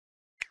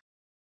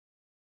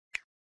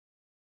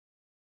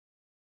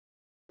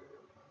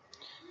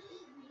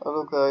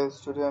Hello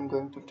guys, today I'm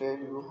going to tell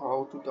you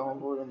how to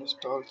download and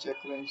install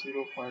Checkra1n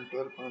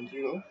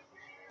 0.12.0.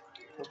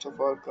 First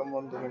of all, come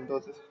on the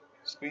Windows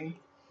screen,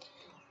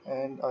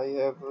 and I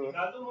have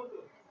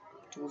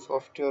two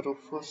software,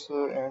 Rufus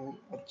and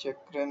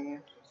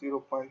Checkra1n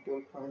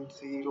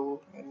 0.12.0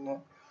 in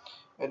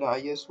an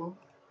ISO.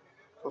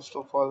 First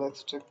of all,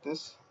 extract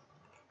this.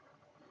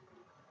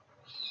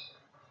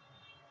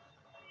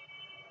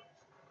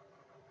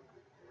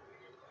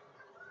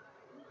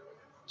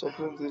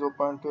 Checkra1n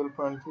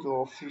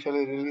 0.12.0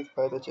 officially released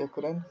by the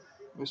Checkra1n.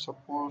 We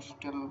support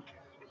till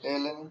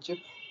 11 chip.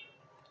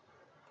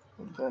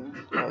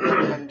 Then I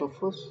open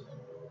Rufus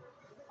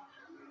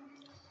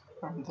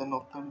and then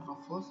open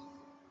Rufus.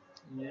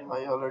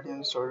 I already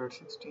installed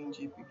 16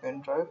 GB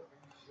pen drive.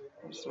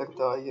 Select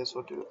the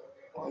ISO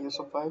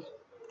file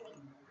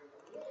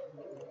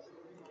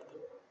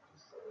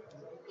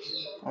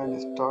and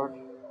start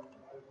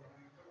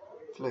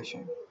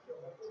flashing.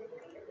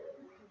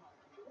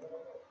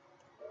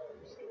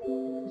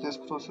 This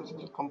process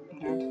will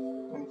complete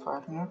in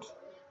 5 minutes.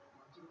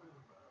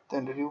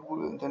 Then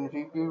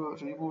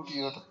reboot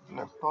your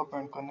laptop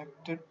and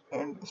connect it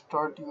and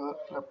start your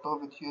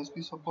laptop with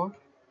USB support.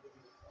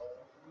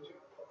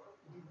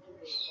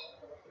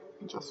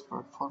 Just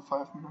wait for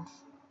 5 minutes.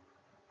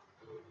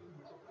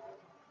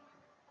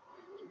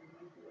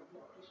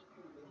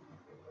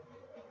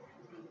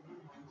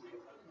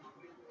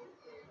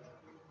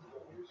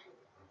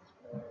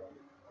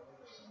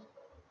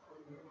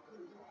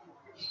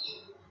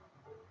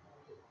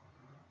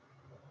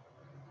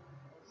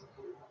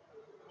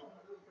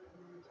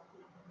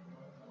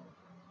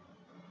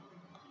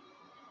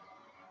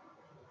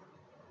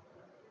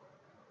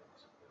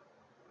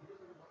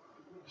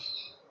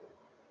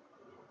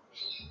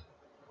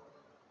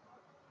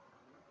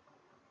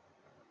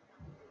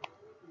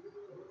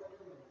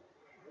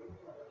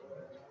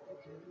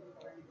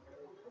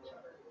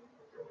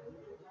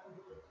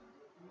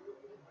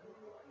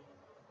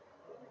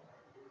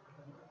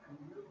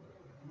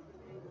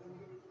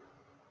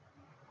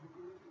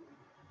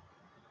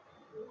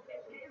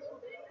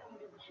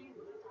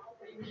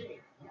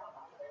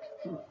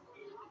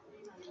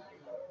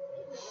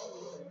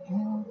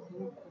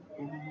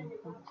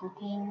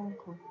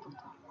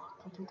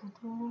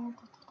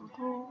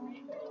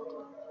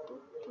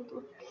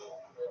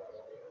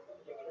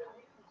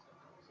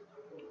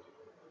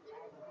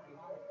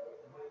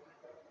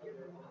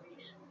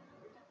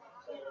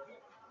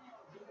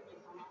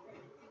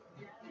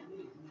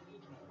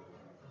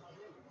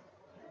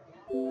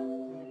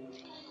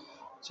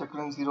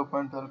 Checkra1n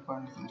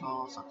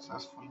 0.12.0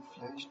 successfully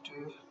flashed.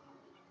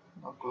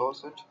 Now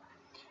close it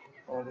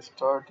and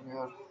start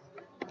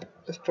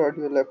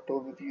your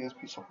laptop with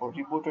USB support.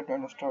 Reboot it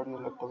and start your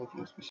laptop with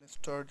USB.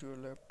 Start your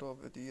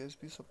laptop with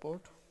USB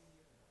support.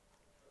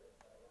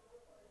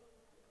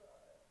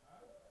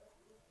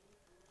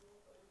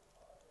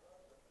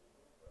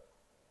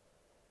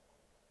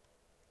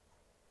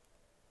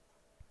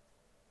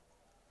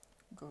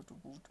 Go to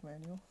boot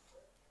menu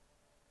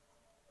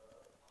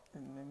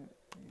and then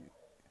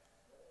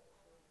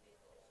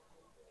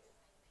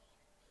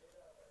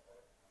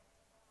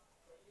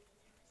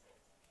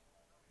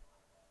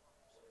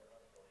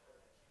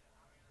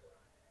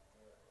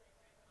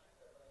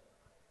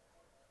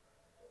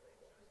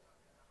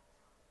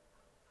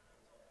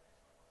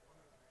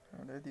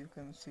and as you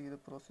can see the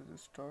process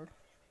is start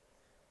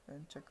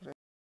and Checkra1n.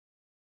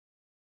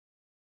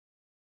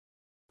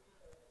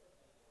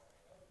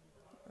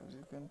 As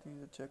you can see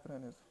the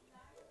Checkra1n is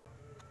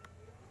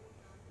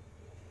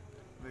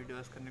video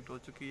connect हो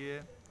चुकी है।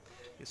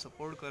 ये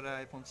support कर रहा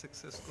है iPhone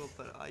 6s को,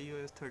 पर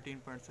iOS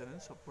 13.7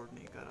 support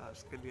नहीं कर रहा।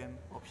 इसके लिए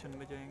हम ऑप्शन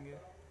में जाएंगे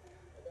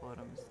और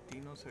हम इस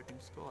तीनों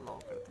सेटिंग्स को अलाउ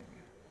कर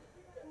देंगे।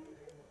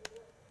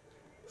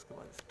 उसके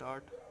बाद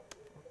स्टार्ट,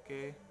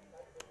 ओके,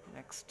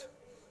 नेक्स्ट।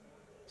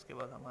 उसके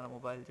बाद हमारा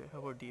मोबाइल जो है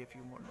वो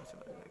DFU मोड में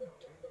चला जाएगा।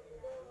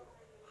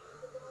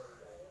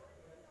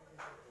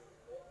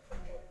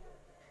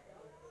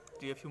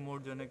 DFU मोड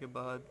जाने के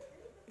बाद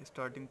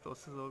स्टार्टिंग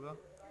प्रोसेस होगा,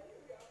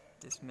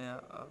 जिसमें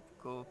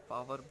आपको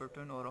पावर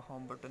बटन और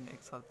होम बटन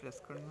एक साथ प्रेस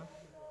करना।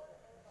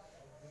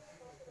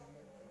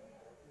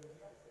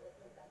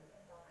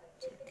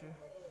 ठीक है,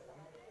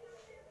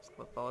 उसके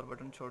बाद पावर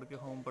बटन छोड़ के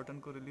होम बटन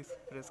को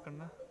प्रेस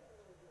करना।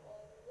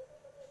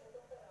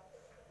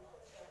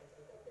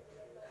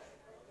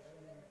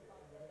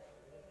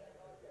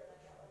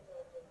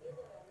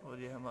 और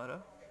ये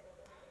हमारा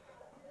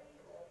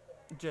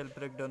जेल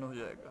ब्रेक डन हो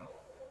जाएगा,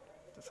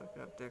 जैसा कि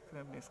आप देख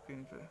रहे हैं अपनी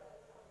स्क्रीन पे।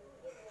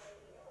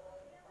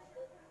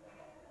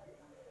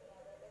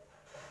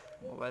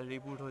 मोबाइल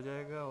रीबूट हो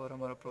जाएगा और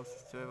हमारा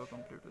प्रोसेस जो है वो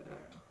कंप्लीट हो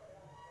जाएगा।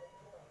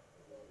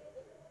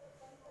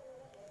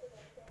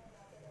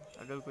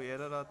 अगर कोई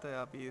एरर आता है,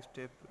 आप ये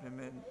स्टेप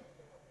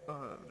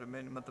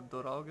रिमेन मतलब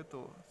दोहराओगे तो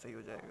सही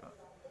हो जाएगा।